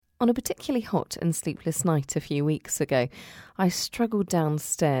On a particularly hot and sleepless night a few weeks ago, I struggled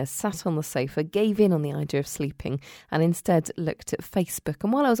downstairs, sat on the sofa, gave in on the idea of sleeping, and instead looked at Facebook.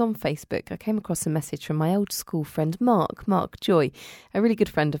 And while I was on Facebook, I came across a message from my old school friend Mark Joy, a really good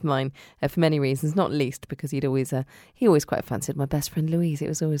friend of mine for many reasons, not least because he always quite fancied my best friend Louise. It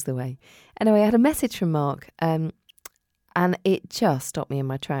was always the way. Anyway, I had a message from Mark, and it just stopped me in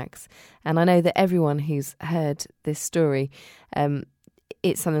my tracks. And I know that everyone who's heard this story,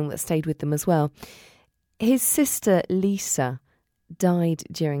 it's something that stayed with them as well. His sister Lisa died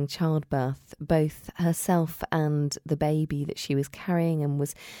during childbirth, both herself and the baby that she was carrying and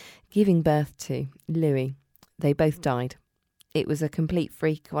was giving birth to, Louis. They both died. It was a complete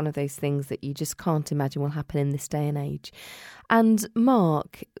freak, one of those things that you just can't imagine will happen in this day and age. And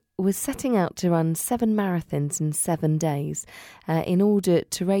Mark was setting out to run 7 marathons in 7 days in order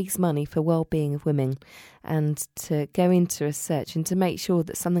to raise money for well-being of women and to go into research and to make sure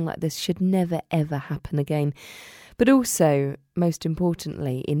that something like this should never, ever happen again. But also, most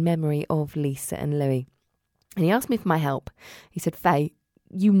importantly, in memory of Lisa and Louis. And he asked me for my help. He said, Faye,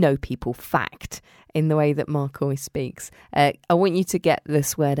 you know people, fact, in the way that Mark always speaks. I want you to get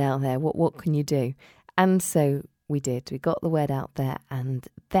this word out there. What can you do? And so we did. We got the word out there, and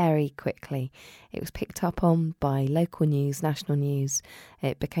very quickly it was picked up on by local news, national news.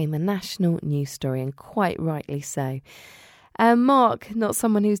 It became a national news story, and quite rightly so. Mark, not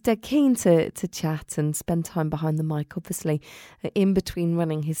someone who's dead keen to chat and spend time behind the mic, obviously, in between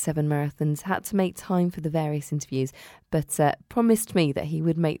running his 7 marathons, had to make time for the various interviews, but promised me that he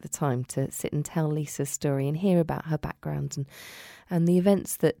would make the time to sit and tell Lisa's story and hear about her background and the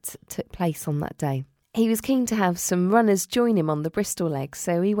events that took place on that day. He was keen to have some runners join him on the Bristol leg,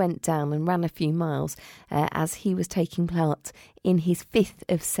 so he went down and ran a few miles as he was taking part in his 5th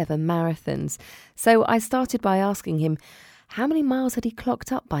of 7 marathons. So I started by asking him, how many miles had he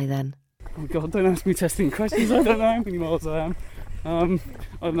clocked up by then? Oh God, don't ask me testing questions. I don't know how many miles I am. I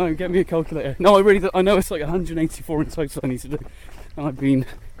don't know, get me a calculator. No, I really don't. I know it's like 184 in total I need to do. And I've been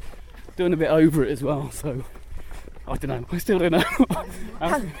doing a bit over it as well, so I don't know. I still don't know.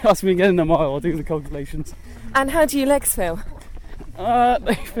 ask me again in a mile, I'll do the calculations. And how do your legs feel?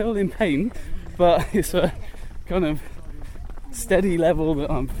 They feel in pain, but it's a kind of steady level that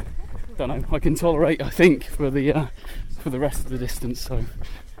I can tolerate, I think, for the rest of the distance. So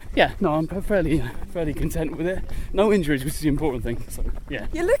yeah, no, I'm fairly content with it. No injuries, which is the important thing. So yeah.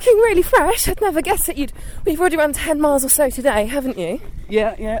 You're looking really fresh. I'd never guess that we've already run 10 miles or so today, haven't you?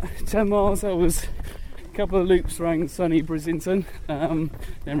 Yeah, 10 miles. I was a couple of loops around sunny Brislington,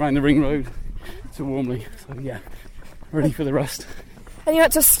 then round the ring road to Warmley. So yeah, ready for the rest. And you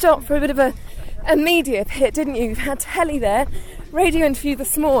had to stop for a bit of a media pit, didn't you? You've had telly there, radio interview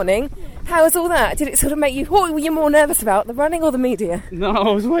this morning. How was all that? Did it sort of make you... What were you more nervous about, the running or the media? No,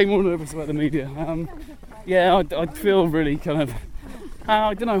 I was way more nervous about the media. I'd feel really kind of...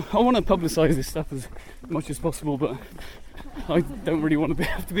 I don't know, I want to publicise this stuff as much as possible, but I don't really want to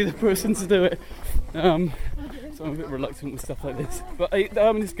have to be the person to do it. So I'm a bit reluctant with stuff like this. But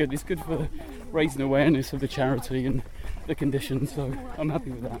it's good. It's good for raising awareness of the charity and the conditions, so I'm happy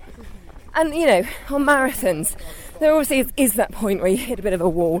with that. And, you know, on marathons, there obviously is that point where you hit a bit of a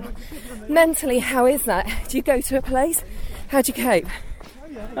wall. Mentally, how is that? Do you go to a place? How do you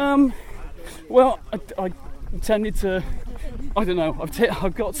cope? Well, I tended to... I don't know.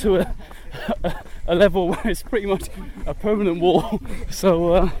 I've got to a level where it's pretty much a permanent wall.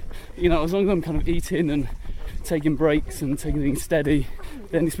 So, as long as I'm kind of eating and taking breaks and taking things steady,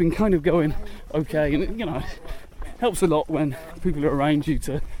 then it's been kind of going okay. And, it helps a lot when people are around you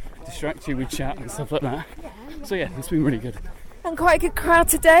to distract you with chat and stuff like that. So yeah, it's been really good. And quite a good crowd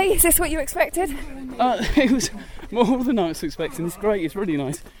today. Is this what you expected? It was more than I was expecting. It's great. It's really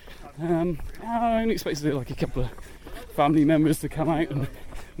nice. I only expected like a couple of family members to come out and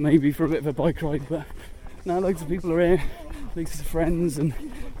maybe for a bit of a bike ride, but now loads of people are here, loads of friends and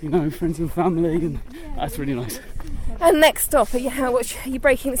friends and family, and that's really nice. And next stop, are you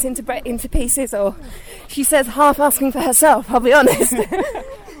breaking this into pieces, or she says half asking for herself? I'll be honest.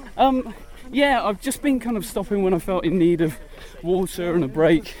 Yeah, I've just been kind of stopping when I felt in need of water and a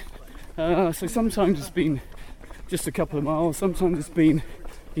break. So sometimes it's been just a couple of miles, sometimes it's been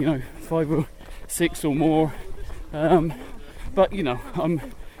 5 or 6 or more. But I'm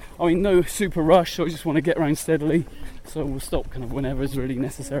in no super rush, so I just want to get around steadily. So we'll stop kind of whenever is really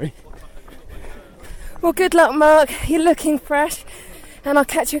necessary. Well, good luck, Mark. You're looking fresh, and I'll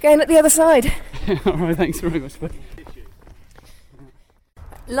catch you again at the other side. All right, thanks very much.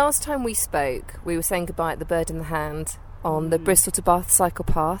 Last time we spoke, we were saying goodbye at the Bird in the Hand on the Bristol to Bath cycle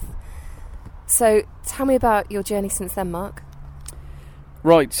path. So tell me about your journey since then, Mark.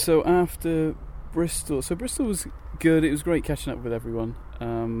 Right, so after Bristol was good. It was great catching up with everyone.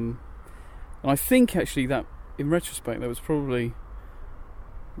 And I think actually that, in retrospect, that was probably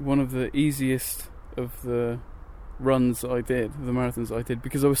one of the easiest of the runs I did, the marathons I did,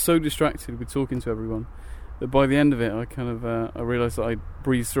 because I was so distracted with talking to everyone that by the end of it, I kind of I realised that I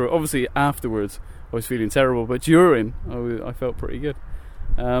breezed through it. Obviously, afterwards, I was feeling terrible, but during, I felt pretty good.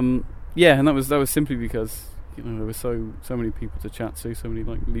 And that was simply because there were so many people to chat to, so many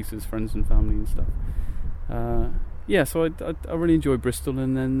like Lisa's friends and family and stuff. So I really enjoyed Bristol,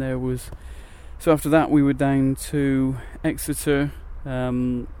 and then so after that we were down to Exeter.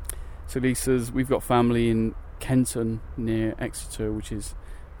 So Lisa's, we've got family in Kenton near Exeter, which is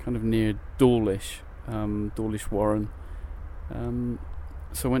kind of near Dawlish, Dawlish Warren.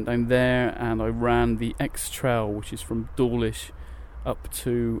 So I went down there and I ran the X Trail, which is from Dawlish up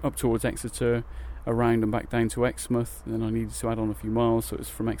towards Exeter, around and back down to Exmouth. And then I needed to add on a few miles, so it was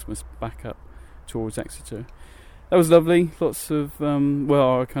from Exmouth back up towards Exeter. That was lovely. Lots of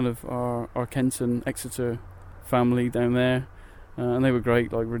our Kenton Exeter family down there, and they were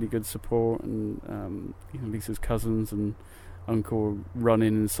great. Like really good support, and Lisa's cousins and uncle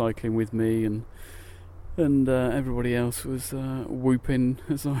running and cycling with me, and everybody else was whooping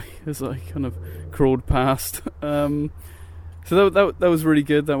as I kind of crawled past. So that was really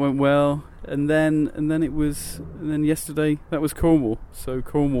good. That went well. And then yesterday that was Cornwall. So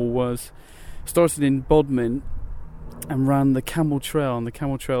Cornwall started in Bodmin and ran the Camel Trail. And the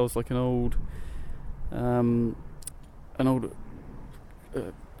Camel Trail is like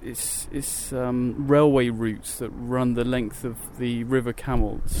it's railway routes that run the length of the River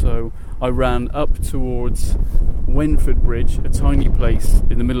Camel. So I ran up towards Wenford Bridge, a tiny place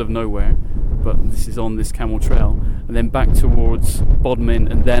in the middle of nowhere, but this is on this Camel Trail, and then back towards Bodmin,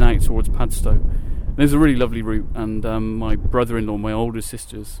 and then out towards Padstow. And it was a really lovely route, and my brother-in-law, my older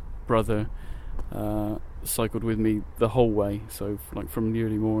sister's brother, cycled with me the whole way, so like from the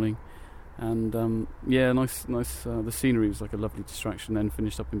early morning. And nice. The scenery was like a lovely distraction. Then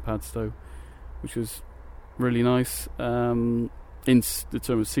finished up in Padstow, which was really nice. In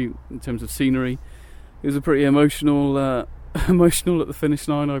terms of scenery, it was a pretty emotional at the finish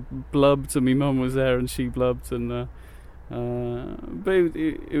line. I blubbed, and my mum was there, and she blubbed, and but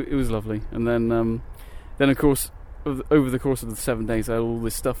it was lovely. And then of course, over the course of the 7 days, I had all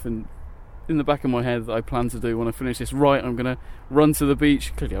this stuff in the back of my head that I plan to do when I finish this. Right, I'm going to run to the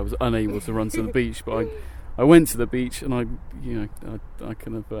beach. Clearly I was unable to run to the beach, but I went to the beach, and I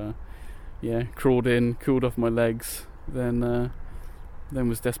kind of crawled in, cooled off my legs, then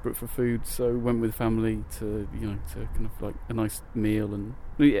was desperate for food, so went with family to kind of like a nice meal, and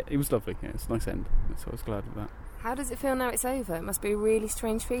it was lovely. It's a nice end, so I was glad of that. How does it feel now it's over? It must be a really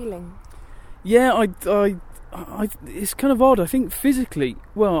strange feeling. Yeah, I it's kind of odd. I think physically,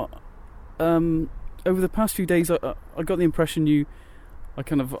 over the past few days, I got the impression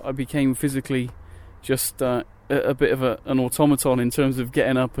I became physically just a bit of an automaton in terms of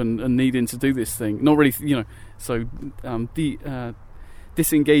getting up and needing to do this thing. Not really, so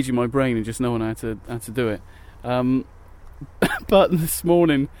disengaging my brain and just knowing how to do it. But this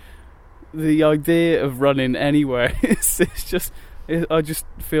morning, the idea of running anywhere I just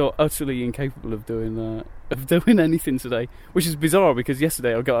feel utterly incapable of doing anything today, which is bizarre because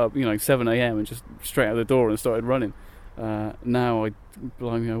yesterday I got up 7 a.m. and just straight out the door and started running. Now I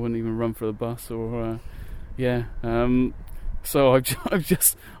wouldn't even run for the bus so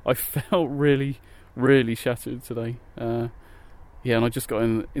I felt really, really shattered today. And I just got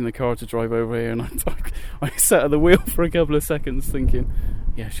in the car to drive over here, and I sat at the wheel for a couple of seconds thinking,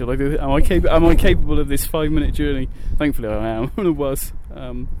 should I do it? Am I capable of this 5-minute journey? Thankfully I am, and it was.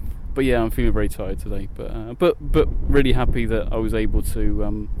 But I'm feeling very tired today. But really happy that I was able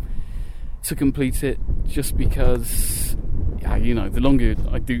to complete it, just because the longer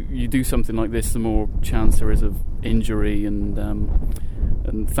you do something like this, the more chance there is of injury, and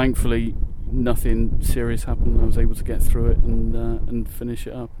thankfully nothing serious happened. I was able to get through it and finish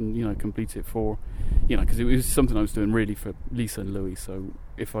it up, and complete it for because it was something I was doing really for Lisa and Louis. So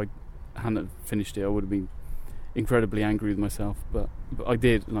if I hadn't finished it, I would have been incredibly angry with myself, but I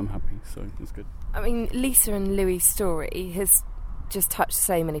did, and I'm happy, so it's good. I mean, Lisa and Louis' story has just touched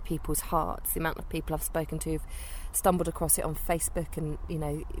so many people's hearts. The amount of people I've spoken to who've stumbled across it on Facebook and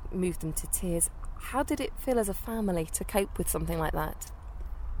moved them to tears. How did it feel as a family to cope with something like that?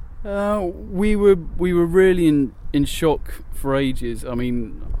 We were really in shock for ages. I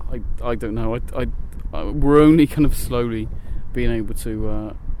mean, I don't know. We're only kind of slowly being able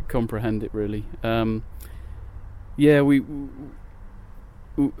to comprehend it, really.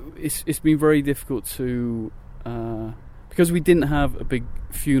 It's been very difficult to because we didn't have a big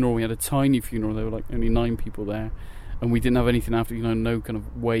funeral, we had a tiny funeral. There were like only 9 people there, and we didn't have anything after. No kind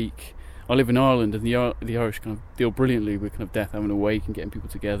of wake. I live in Ireland, and the Irish kind of deal brilliantly with kind of death, having a wake and getting people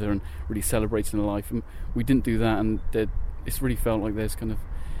together and really celebrating the life. And we didn't do that, and it's really felt like there's kind of,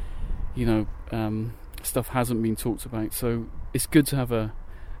 stuff hasn't been talked about. So it's good to have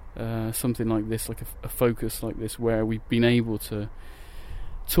something like this, like a focus like this, where we've been able to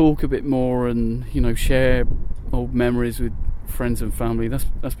talk a bit more and share old memories with friends and family.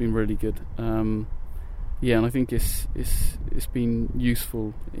 That's been really good. And I think it's been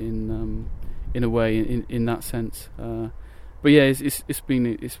useful in a way in that sense. But yeah, it's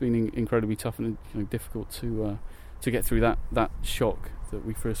been incredibly tough and difficult to get through that shock that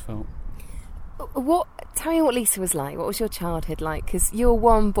we first felt. Tell me what Lisa was like. What was your childhood like? Because you're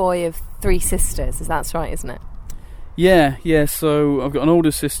one boy of 3 sisters. That's right, isn't it? Yeah. So I've got an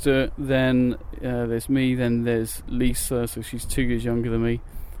older sister. Then there's me. Then there's Lisa. So she's 2 years younger than me.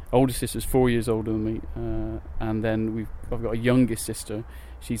 Older sister's 4 years older than me, and then I've got a youngest sister.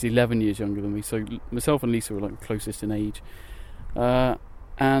 She's 11 years younger than me. So myself and Lisa were like closest in age.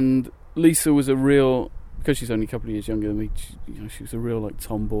 And Lisa was because she's only a couple of years younger than me. She was a real like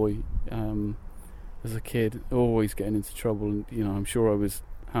tomboy as a kid, always getting into trouble. And I'm sure I was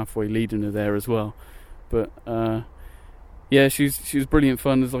halfway leading her there as well. But she was brilliant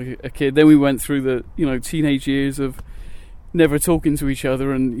fun as like a kid. Then we went through the teenage years of never talking to each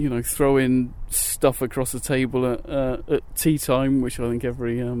other and throwing stuff across the table at tea time, which I think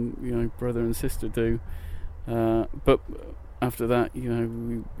every brother and sister do. But after that,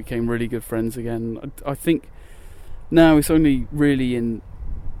 we became really good friends again. I think now it's only really in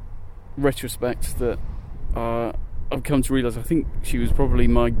retrospect that I've come to realise I think she was probably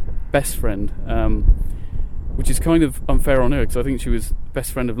my best friend, which is kind of unfair on her, because I think she was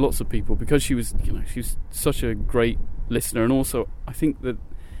best friend of lots of people, because she was such a great listener. And also I think the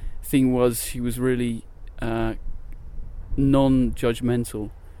thing was she was really non-judgmental.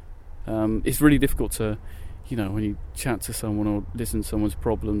 It's really difficult to when you chat to someone or listen to someone's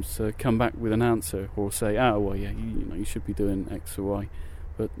problems to come back with an answer or say, you should be doing X or Y.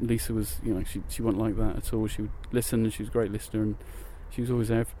 But Lisa was she wasn't like that at all. She would listen, and she was a great listener, and she was always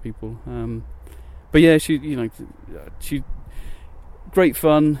there for people. But yeah, she great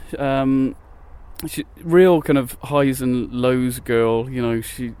fun. She real kind of highs and lows girl.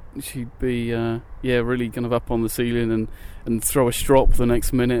 She'd be really kind of up on the ceiling and throw a strop the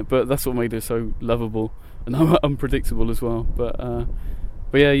next minute. But that's what made her so lovable and unpredictable as well. But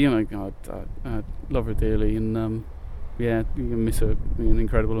yeah, I love her dearly, and you can miss her an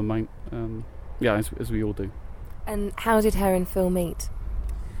incredible amount. As we all do. And how did her and Phil meet?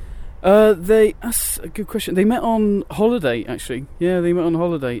 That's a good question. They met on holiday, actually. Yeah, they met on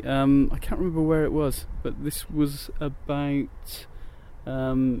holiday. I can't remember where it was, but this was about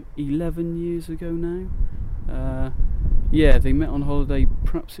 11 years ago now. They met on holiday.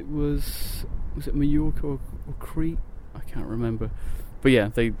 Perhaps it was it Mallorca or Crete? I can't remember. But yeah,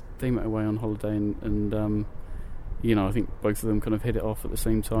 they met away on holiday, and I think both of them kind of hit it off at the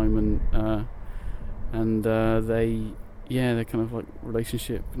same time, and their kind of like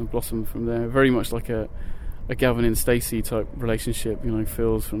relationship kind of blossomed from there. Very much like a Gavin and Stacey type relationship.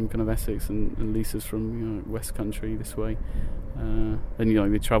 Phil's from kind of Essex and Lisa's from West Country this way, and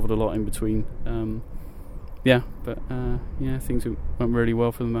they travelled a lot in between. Things went really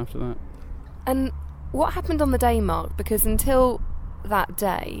well for them after that. And what happened on the day, Mark? Because until that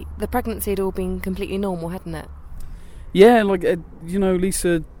day, the pregnancy had all been completely normal, hadn't it? Yeah,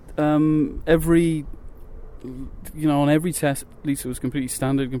 Lisa, on every test, Lisa was completely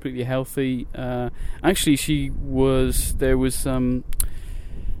standard, completely healthy. Actually, she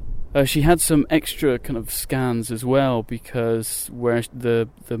had some extra kind of scans as well, because where the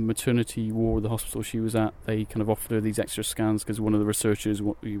maternity ward, the hospital she was at, they kind of offered her these extra scans because one of the researchers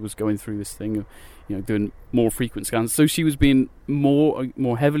was going through this thing of doing more frequent scans. So she was being more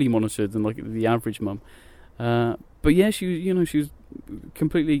heavily monitored than like the average mum. But yeah, she was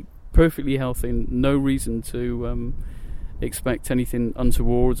completely, perfectly healthy, and no reason to expect anything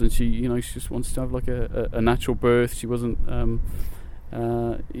untoward. And she just wanted to have like a natural birth. She wasn't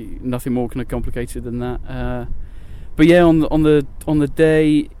nothing more kind of complicated than that. But yeah, on the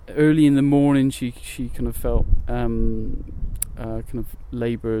day, early in the morning, she kind of felt kind of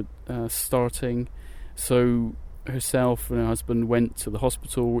labour starting. So herself and her husband went to the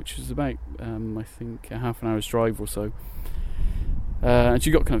hospital, which was about I think a half an hour's drive or so, and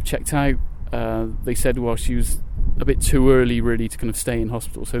she got kind of checked out. They said while she was a bit too early really to kind of stay in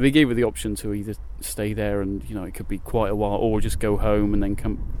hospital. So they gave her the option to either stay there and, you know, it could be quite a while, or just go home and then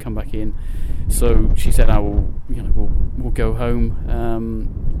come back in. So she said, we'll go home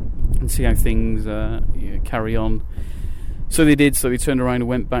and see how things carry on. So they did. So they turned around and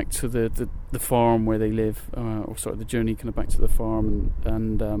went back to the farm where they live, or started the journey kind of back to the farm.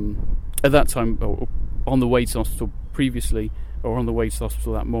 And at that time, on the way to hospital previously, or on the way to the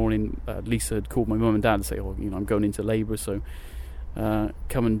hospital that morning, Lisa had called my mum and dad to say, I'm going into labour, so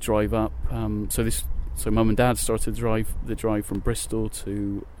come and drive up. So mum and dad started the drive from Bristol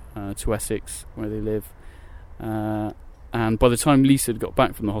to Essex, where they live. And by the time Lisa had got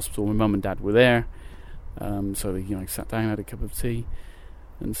back from the hospital, my mum and dad were there. So they, sat down, had a cup of tea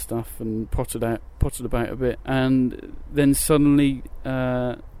and stuff, and potted about a bit. And then suddenly,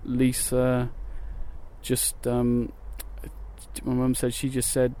 Lisa just... my mum said, Lisa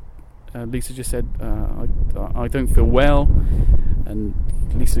just said, I don't feel well. And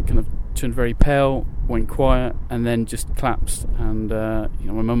Lisa kind of turned very pale, went quiet, and then just collapsed. And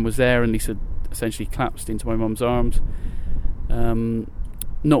my mum was there, and Lisa essentially collapsed into my mum's arms,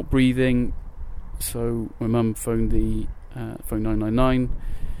 not breathing. So my mum phoned the phone 999,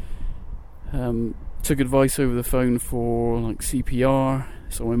 took advice over the phone for CPR.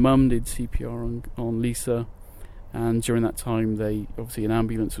 So my mum did CPR on Lisa. And during that time, an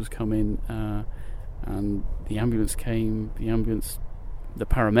ambulance was coming, and the ambulance came. The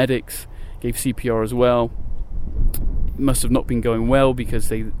paramedics gave CPR as well. It must have not been going well, because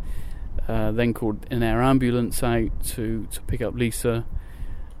they then called an air ambulance out to pick up Lisa.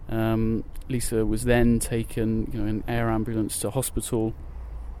 Lisa was then taken, in air ambulance to hospital,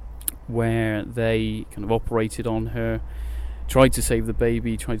 where they kind of operated on her, tried to save the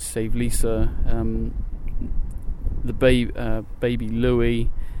baby, tried to save Lisa. The baby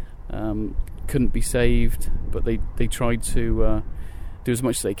Louis couldn't be saved, but they tried to do as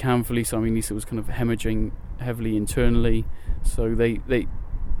much as they can for Lisa. I mean, Lisa was kind of hemorrhaging heavily internally, so they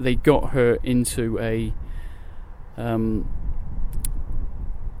got her into a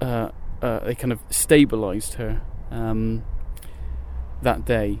they kind of stabilised her that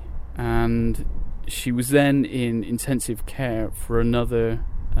day, and she was then in intensive care for another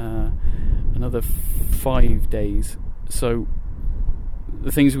 5 days. So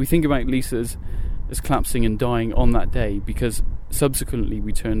the things we think about Lisa as collapsing and dying on that day, because subsequently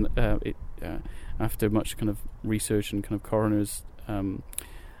we turned after much kind of research and kind of coroner's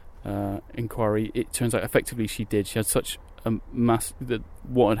inquiry, it turns out effectively she had such a mass that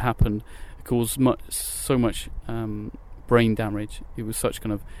what had happened caused so much brain damage. It was such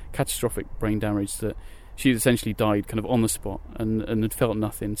kind of catastrophic brain damage that she had essentially died kind of on the spot and had felt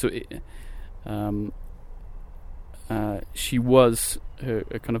nothing. So her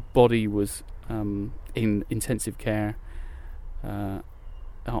kind of body was in intensive care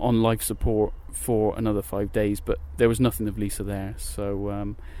on life support for another 5 days, but there was nothing of Lisa there.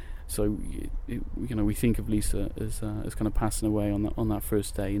 So we think of Lisa as kind of passing away on that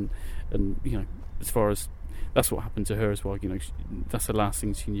first day, and as far as that's what happened to her as well. That's the last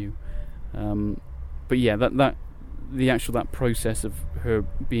thing she knew. But yeah, that process of her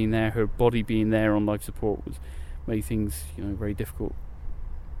being there, her body being there on life support, made things very difficult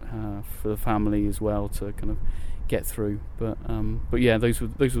for the family as well to kind of get through. But yeah, those were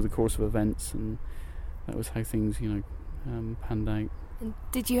the course of events, and that was how things panned out. And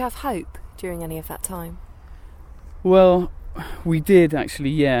did you have hope during any of that time? Well, we did actually,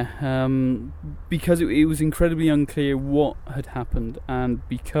 yeah, because it was incredibly unclear what had happened, and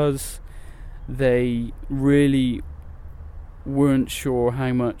because they really weren't sure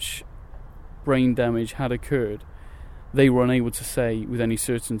how much brain damage had occurred. They were unable to say with any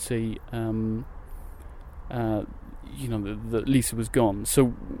certainty, that Lisa was gone.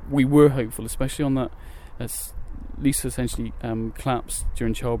 So we were hopeful, especially on that. As Lisa essentially collapsed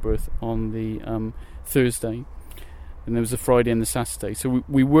during childbirth on the Thursday, and there was the Friday and the Saturday. So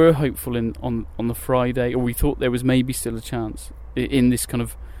we were hopeful on the Friday, or we thought there was maybe still a chance in this kind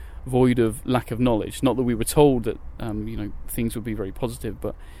of void of lack of knowledge. Not that we were told that things would be very positive,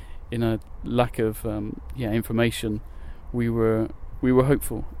 but in a lack of information, we were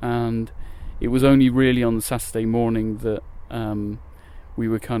hopeful. And it was only really on the Saturday morning that we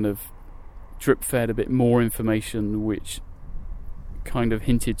were kind of drip fed a bit more information, which kind of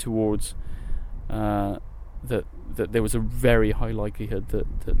hinted towards that there was a very high likelihood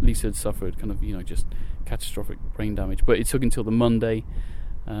that Lisa had suffered kind of just catastrophic brain damage. But it took until the Monday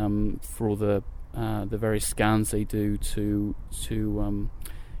for all the various scans they do to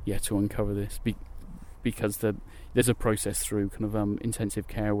uncover this, because there's a process through kind of intensive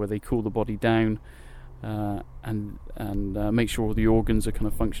care where they cool the body down, and make sure all the organs are kind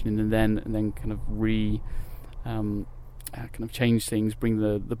of functioning, and then kind of kind of change things, bring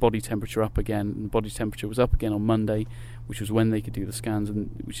the body temperature up again. And the body temperature was up again on Monday, which was when they could do the scans,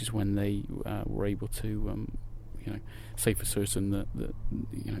 and which is when they were able to say for certain that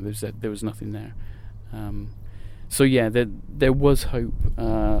there was nothing there. So yeah, there was hope,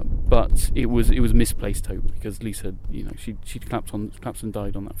 but it was misplaced hope, because Lisa, she'd collapsed and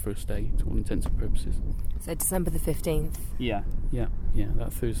died on that first day, to all intents and purposes. So December the 15th. Yeah,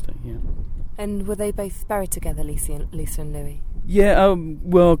 that Thursday. Yeah. And were they both buried together, Lisa and Louis? Yeah,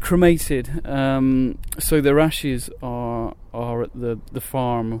 well, cremated. So their ashes are at the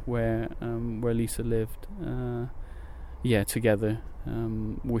farm where Lisa lived. Together,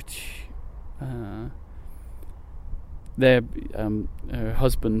 which. Her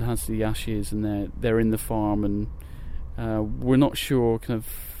husband has the ashes, and they're in the farm, and we're not sure kind of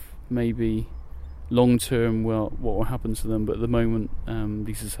maybe long term what will happen to them, but at the moment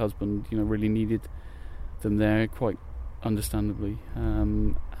Lisa's husband really needed them there, quite understandably,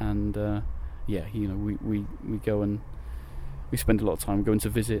 we go and we spend a lot of time going to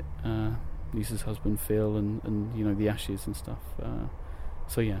visit Lisa's husband Phil, and the ashes and stuff, And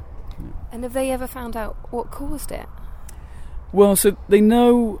have they ever found out what caused it? Well, so they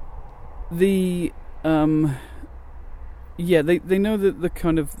know they know that the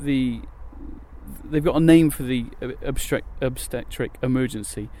kind of they've got a name for the obstetric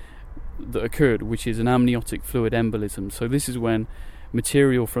emergency that occurred, which is an amniotic fluid embolism. So this is when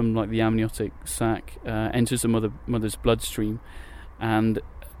material from like the amniotic sac enters the mother's bloodstream, and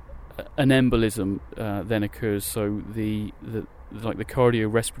an embolism then occurs. So the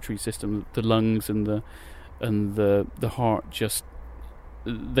cardiorespiratory system, the lungs and the heart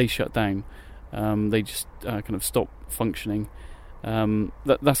they shut down. They just kind of stop functioning.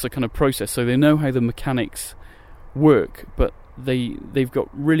 That's the kind of process. So they know how the mechanics work, but they've got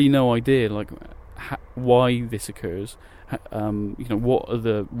really no idea why this occurs. What are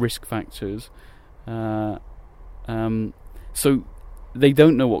the risk factors? So they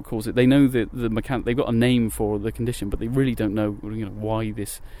don't know what caused it. They know that they've got a name for the condition, but they really don't know why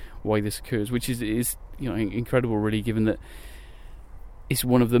this occurs, which is incredible, really, given that it's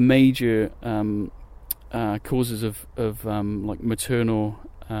one of the major causes of maternal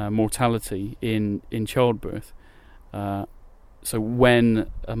mortality in childbirth. So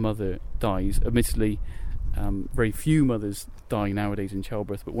when a mother dies, admittedly, very few mothers die nowadays in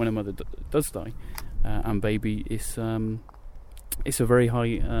childbirth, but when a mother does die and baby, it's a very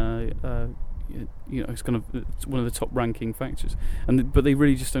high. It's one of the top ranking factors, but they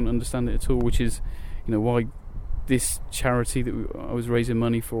really just don't understand it at all, which is why this charity that I was raising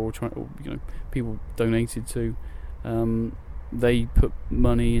money for, people donated to, they put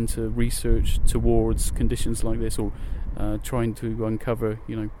money into research towards conditions like this, or trying to uncover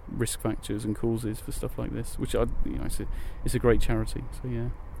risk factors and causes for stuff like this, which it's a great charity. So yeah.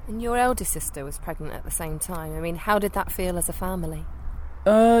 And your eldest sister was pregnant at the same time. I mean, how did that feel as a family?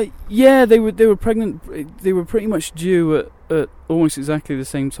 They were pregnant. They were pretty much due at almost exactly the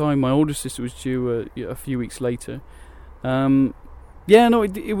same time. My older sister was due a few weeks later.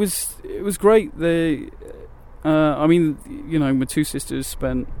 It was great. My two sisters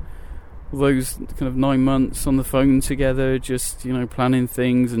spent those kind of 9 months on the phone together, just planning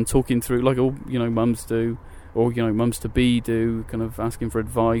things and talking through, like all mums do, or mums to be do, kind of asking for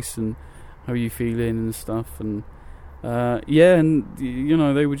advice and how are you feeling and stuff, and. They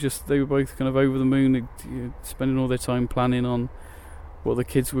were both kind of over the moon, spending all their time planning on what the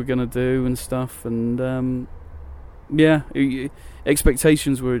kids were going to do and stuff, and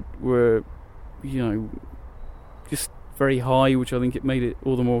expectations were just very high, which I think it made it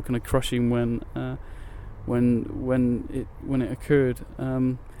all the more kind of crushing when it occurred.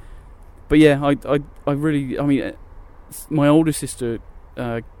 My older sister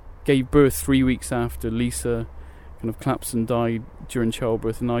gave birth 3 weeks after Lisa kind of collapsed and died during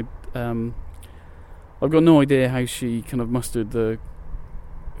childbirth, and I've got no idea how she kind of mustered the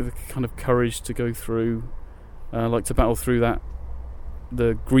kind of courage to go through, to battle through that,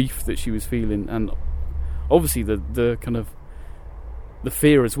 the grief that she was feeling, and obviously the kind of the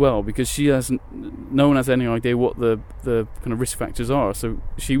fear as well, because no one has any idea what the kind of risk factors are. So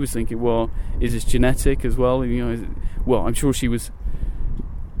she was thinking, well, is this genetic as well? I'm sure she was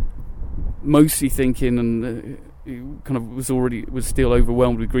mostly thinking, and kind of was still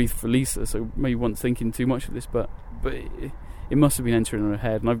overwhelmed with grief for Lisa, so maybe wasn't thinking too much of this, but it must have been entering her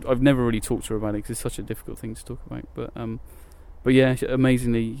head, and I've never really talked to her about it because it's such a difficult thing to talk about, but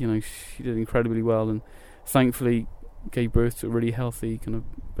amazingly, she did incredibly well, and thankfully gave birth to a really healthy kind of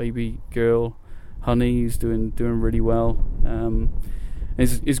baby girl, Honey, who's doing really well.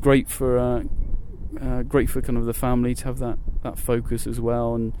 It's great for kind of the family to have that focus as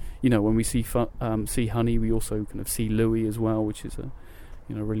well. And when we see Honey, we also kind of see Louis as well, which is a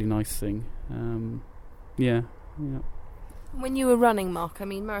really nice thing. Yeah. When you were running, Mark, I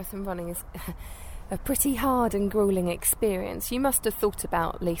mean, marathon running is a pretty hard and gruelling experience. You must have thought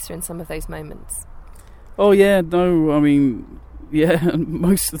about Lisa in some of those moments. Oh yeah, no, I mean, yeah,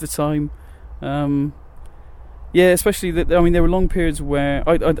 most of the time. Yeah, especially there were long periods where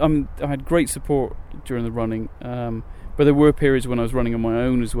I had great support during the running, but there were periods when I was running on my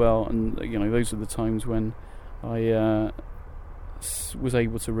own as well, and those are the times when I was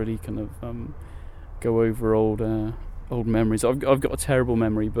able to really kind of go over old memories. I've got a terrible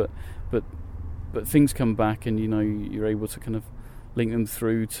memory, but things come back, and you're able to kind of link them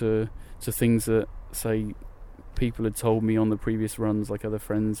through to things that, say, people had told me on the previous runs, like other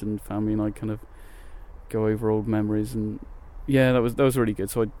friends and family, and I kind of go over old memories. And yeah, that was really good.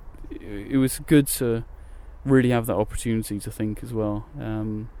 So it was good to really have that opportunity to think as well.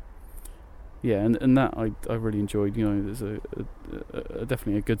 Yeah, and that I really enjoyed. There's a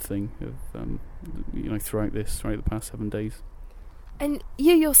definitely a good thing of throughout the past 7 days. And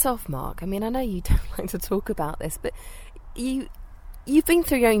you yourself, Mark, I mean, I know you don't like to talk about this, but you've been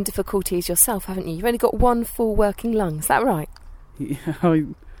through your own difficulties yourself, haven't you? You've only got one full working lung, is that right? Yeah,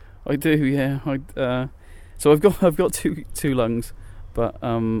 I do. Yeah, so I've got two lungs, but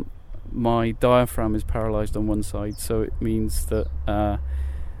my diaphragm is paralysed on one side, so it means that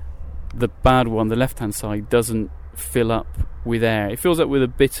the bad one, the left-hand side, doesn't fill up with air. It fills up with a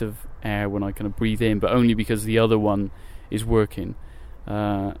bit of air when I kind of breathe in, but only because the other one is working.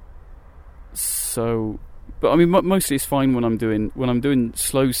 But I mean, mostly it's fine when I'm doing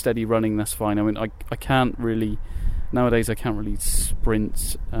slow, steady running. That's fine. I mean, I can't really nowadays. I can't really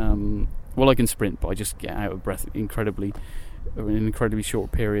sprint. Well, I can sprint, but I just get out of breath in an incredibly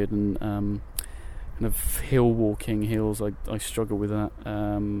short period. And kind of hill walking, hills, I struggle with that.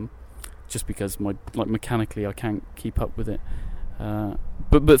 Just because mechanically I can't keep up with it.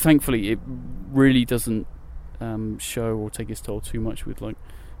 But thankfully it really doesn't show or take its toll too much with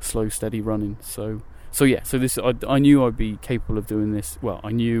slow, steady running. So this I knew I'd be capable of doing this. Well,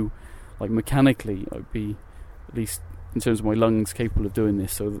 I knew mechanically I'd be, at least in terms of my lungs, capable of doing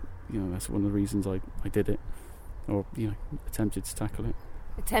this. So that's one of the reasons I did it, or attempted to tackle it.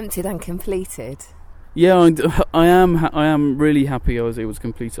 Attempted and completed. Yeah, I am really happy I was able to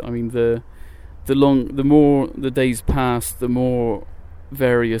complete it. I mean, the more the days passed, the more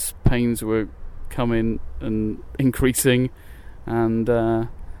various pains were coming and increasing, and I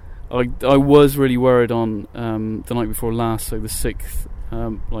was really worried on the night before last, so the 6th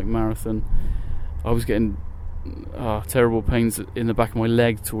marathon. I was getting terrible pains in the back of my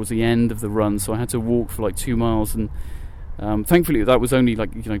leg towards the end of the run, so I had to walk for 2 miles, and thankfully that was only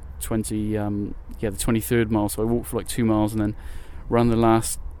 20 the 23rd mile, so I walked for 2 miles and then ran the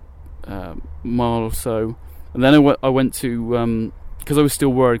last mile or so, and then I went to because I was still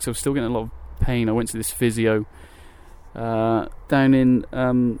worried, because I was still getting a lot of pain. I went to this physio down in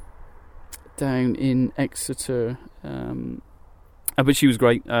Exeter, but she was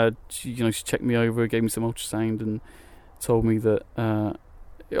great. She checked me over, gave me some ultrasound, and told me that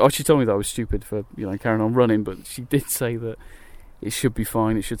she told me that I was stupid for carrying on running, but she did say that it should be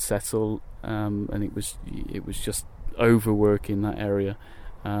fine, it should settle, and it was just overwork in that area.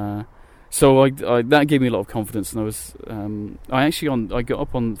 So that gave me a lot of confidence, and I was I got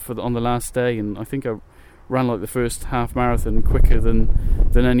up on the last day, and I think I ran the first half marathon quicker than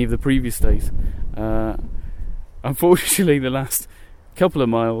any of the previous days. Unfortunately, the last couple of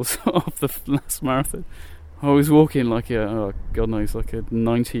miles of the last marathon, I was walking like a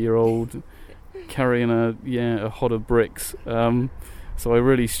 90-year-old carrying a hod of bricks. So I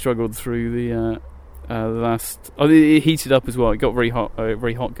really struggled through the last. It heated up as well. It got very hot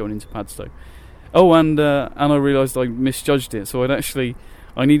going into Padstow. Oh, and I realised I misjudged it. So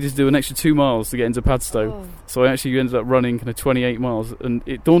I needed to do an extra 2 miles to get into Padstow. Oh. So I actually ended up running kind of 28 miles, and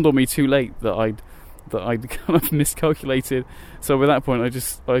it dawned on me too late that I'd kind of miscalculated. So by that point, I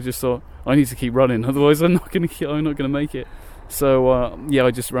just thought I need to keep running, otherwise I'm not going to make it. So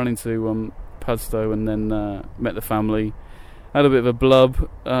I just ran into Padstow, and then met the family, had a bit of a blub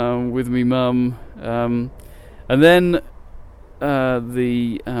with me mum, and then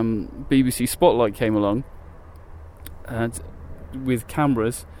the BBC Spotlight came along with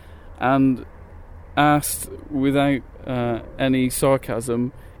cameras and asked, without any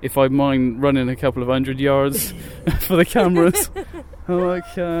sarcasm, if I'd mind running a couple of 100 yards for the cameras.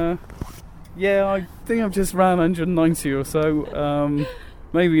 I'm I think I've just ran 190 or so.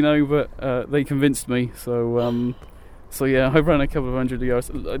 maybe no, but they convinced me. So yeah, I ran a couple of 100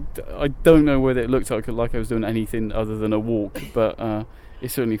 yards. I don't know whether it looked like I was doing anything other than a walk, but it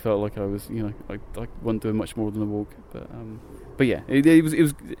certainly felt like I was, I wasn't doing much more than a walk. But yeah, it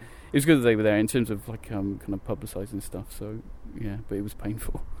was good that they were there in terms of kind of publicising stuff. So yeah, but it was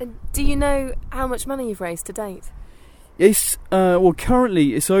painful. Do you know how much money you've raised to date? It's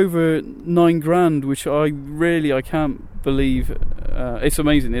currently it's over $9,000, which I can't believe. It's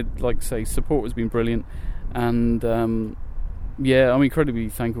amazing. Support has been brilliant, and yeah, I'm incredibly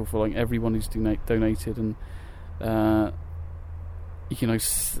thankful for everyone who's donated, and I'm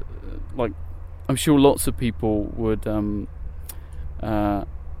sure lots of people would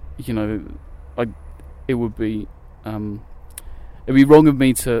it would be it'd be wrong of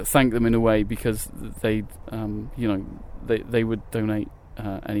me to thank them in a way, because they would donate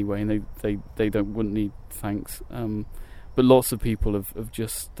anyway, and they wouldn't need thanks. But lots of people have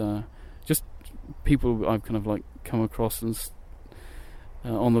just people I've kind of come across and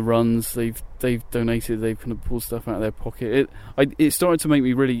on the runs, they've donated, they've kind of pulled stuff out of their pocket. It started to make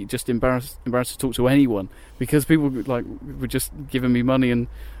me really just embarrassed to talk to anyone, because people were just giving me money, and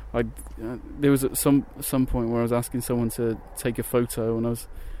there was at some point where I was asking someone to take a photo,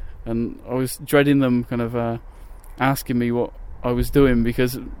 and I was dreading them kind of asking me what I was doing,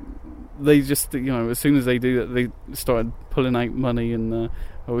 because they just as soon as they do that, they started pulling out money, and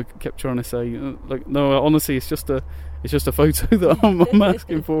I kept trying to say no, honestly, it's just a photo that I'm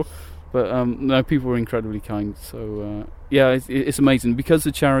asking for. But no, people were incredibly kind. So yeah, it's amazing, because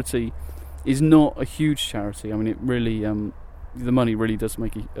the charity is not a huge charity. I mean, it really the money really does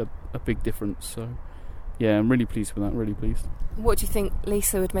make a big difference. So yeah, I'm really pleased with that. Really pleased. What do you think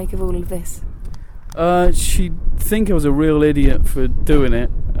Lisa would make of all of this? She'd think I was a real idiot for doing it.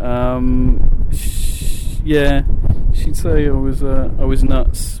 Yeah, she'd say I was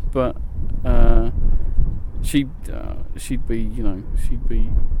nuts, but she'd be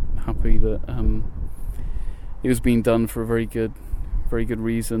happy that it was being done for a very good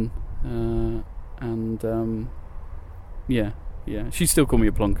reason, and yeah, she'd still call me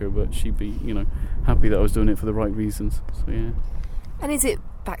a plonker, but she'd be happy that I was doing it for the right reasons. So yeah. And is it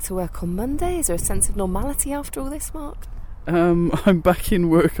back to work on Monday? Is there a sense of normality after all this, Mark? I'm back in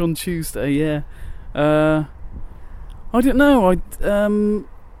work on Tuesday. Yeah. I don't know.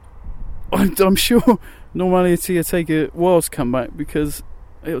 I'm sure normality will take a while to come back, because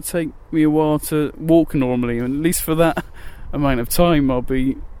it'll take me a while to walk normally, and at least for that amount of time I'll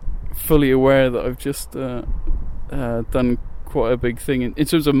be fully aware that I've just done quite a big thing in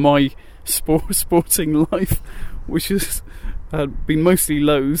terms of my sporting life, which has been mostly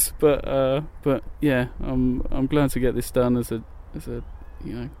lows, but yeah, I'm glad to get this done as a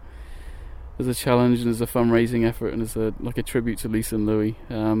challenge, and as a fundraising effort, and as a tribute to Lisa and Louis.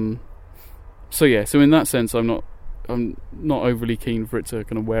 So yeah, so in that sense, I'm not overly keen for it to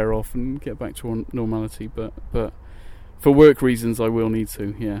kind of wear off and get back to normality, but for work reasons, I will need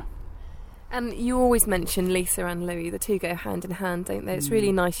to. Yeah. And you always mention Lisa and Louis; the two go hand in hand, don't they? It's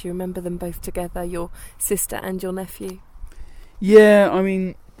really nice you remember them both together, your sister and your nephew. Yeah, I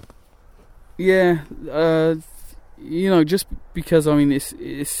mean, yeah, just because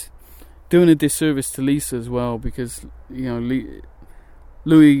it's doing a disservice to Lisa as well, because Louis,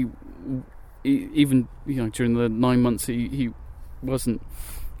 even during the 9 months he wasn't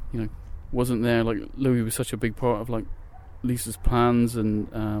there. Louis was such a big part of Lisa's plans and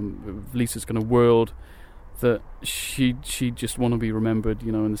Lisa's kind of world, that she just want to be remembered,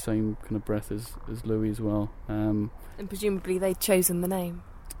 in the same kind of breath as Louis as well. And presumably they'd chosen the name.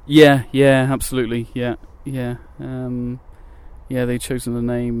 Yeah, absolutely, yeah. They'd chosen the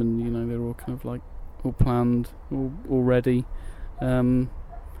name, and they were all kind of all planned, all ready.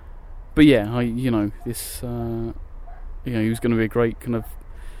 But yeah, this he was going to be a great kind of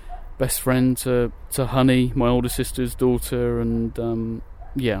best friend to Honey, my older sister's daughter, and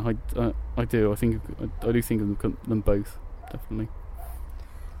yeah, I do. I do think of them both, definitely.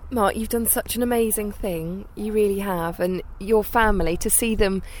 Mark, you've done such an amazing thing. You really have. And your family, to see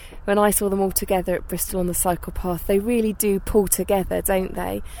them, when I saw them all together at Bristol on the cycle path, they really do pull together, don't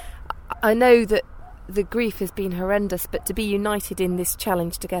they? I know that the grief has been horrendous, but to be united in this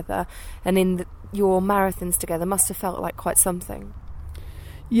challenge together and in your marathons together must have felt like quite something.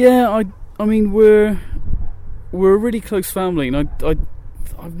 Yeah, I mean, we're a really close family, and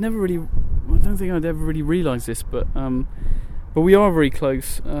I've never really, I don't think I'd ever really realised this, but we are very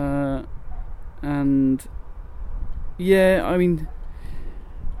close, and yeah, I mean,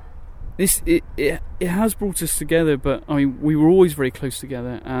 it has brought us together. But I mean, we were always very close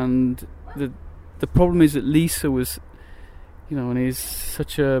together, and the problem is that Lisa was, you know, and he's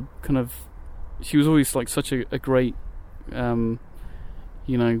such a kind of. She was always like such a great, you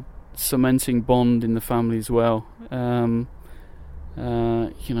know, cementing bond in the family as well. You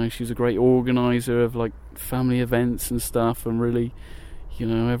know, she was a great organizer of like family events and stuff, and really, you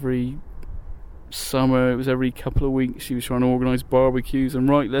know, every summer, it was every couple of weeks she was trying to organise barbecues and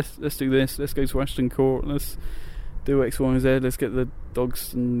let's do this, let's go to Ashton Court, let's do X, Y and Z, let's get the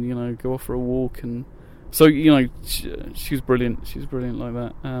dogs and, you know, go off for a walk. And so, you know, she was brilliant like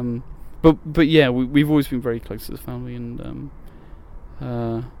that. But yeah, we've always been very close to the family, and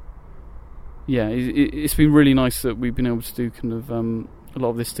yeah, it's been really nice that we've been able to do kind of a lot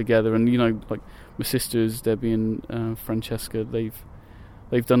of this together. And, you know, like my sisters Debbie and Francesca,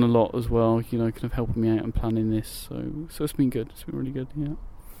 they've done a lot as well, you know, kind of helping me out and planning this. So it's been good. It's been really good. Yeah.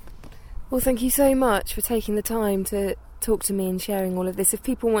 Well, thank you so much for taking the time to talk to me and sharing all of this. If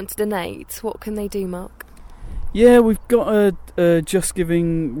people want to donate, what can they do, Mark? Yeah, we've got a Just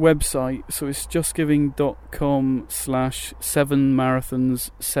Giving website, so it's justgiving.com/7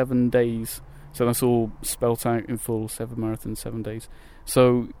 marathons 7 days. So that's all spelt out in full, 7 marathons 7 days.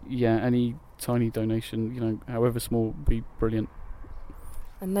 So yeah, any tiny donation, you know, however small, would be brilliant.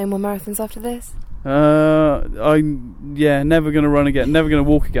 And no more marathons after this? I'm never going to run again, never going to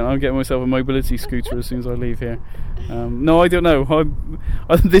walk again. I'll get myself a mobility scooter as soon as I leave here. No, I don't know.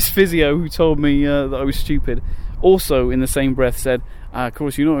 This physio who told me that I was stupid also in the same breath said, of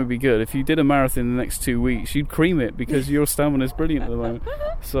course, you know it would be good if you did a marathon in the next 2 weeks, you'd cream it because your stamina is brilliant at the moment.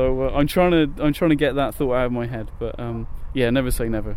 So I'm trying to get that thought out of my head. But yeah, never say never.